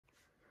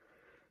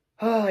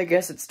Oh, I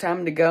guess it's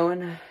time to go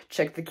and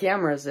check the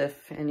cameras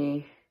if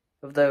any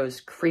of those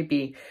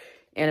creepy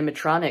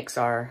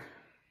animatronics are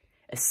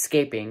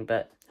escaping,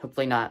 but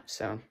hopefully not,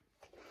 so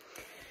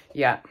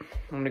yeah,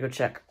 I'm gonna go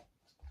check.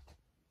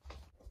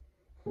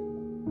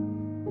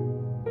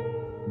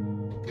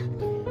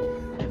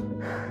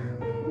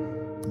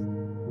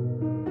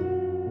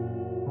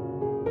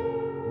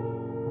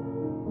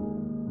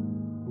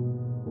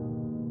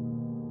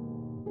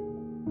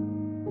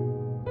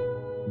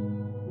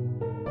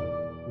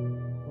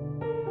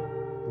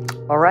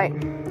 Alright,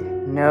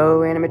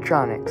 no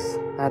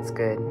animatronics. That's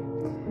good.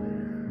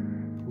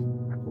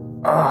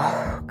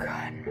 Oh,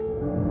 God.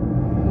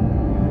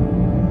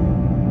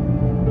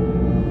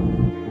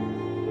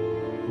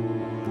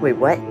 Wait,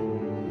 what?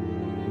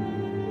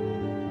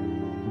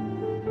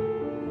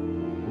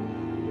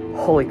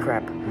 Holy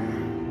crap.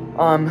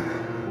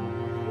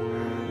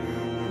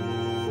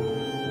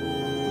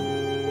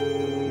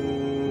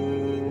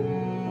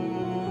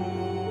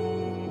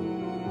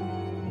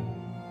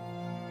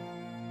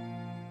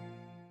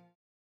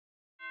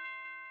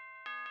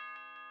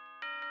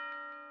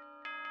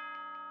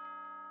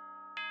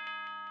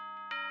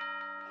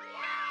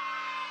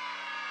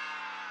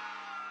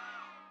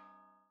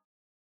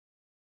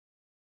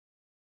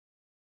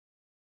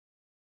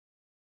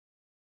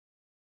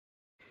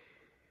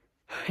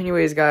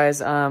 Anyways,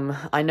 guys,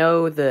 I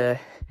know the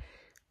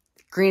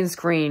green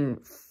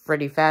screen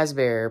Freddy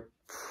Fazbear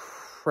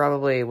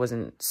probably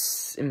wasn't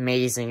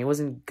amazing. It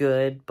wasn't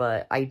good,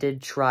 but I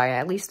did try.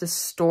 At least the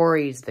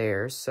story's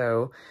there,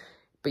 so...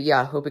 But yeah,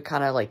 I hope it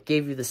kind of, like,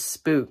 gave you the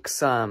spooks.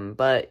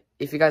 But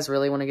if you guys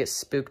really want to get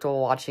spooked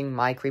while watching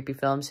my creepy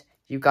films,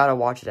 you gotta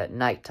watch it at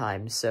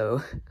nighttime,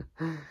 so...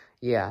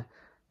 yeah.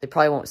 They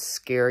probably won't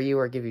scare you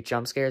or give you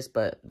jump scares,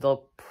 but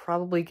they'll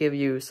probably give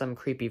you some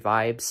creepy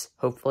vibes,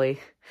 hopefully.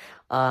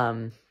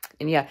 And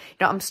yeah,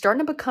 I'm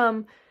starting to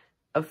become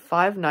a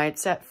Five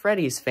Nights at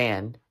Freddy's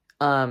fan,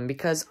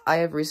 because I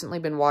have recently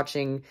been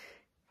watching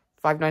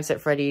Five Nights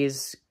at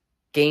Freddy's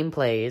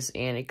gameplays,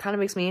 and it kind of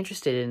makes me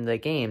interested in the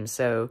game,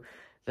 so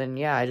then,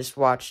 yeah, I just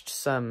watched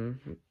some,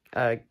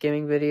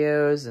 gaming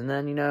videos, and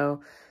then,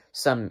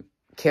 some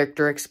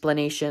character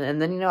explanation,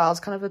 and then, I was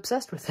kind of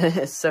obsessed with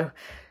it, so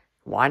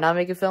why not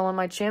make a film on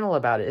my channel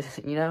about it,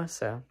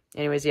 so,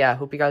 anyways, yeah, I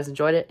hope you guys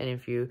enjoyed it, and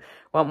if you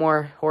want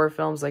more horror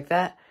films like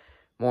that,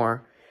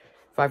 more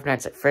Five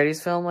Nights at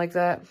Freddy's film like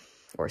that,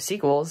 or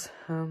sequels,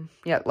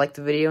 yeah, like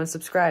the video and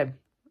subscribe.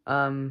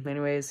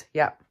 Anyways,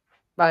 yeah,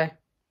 bye.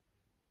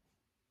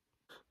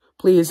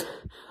 Please,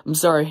 I'm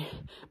sorry,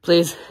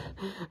 please.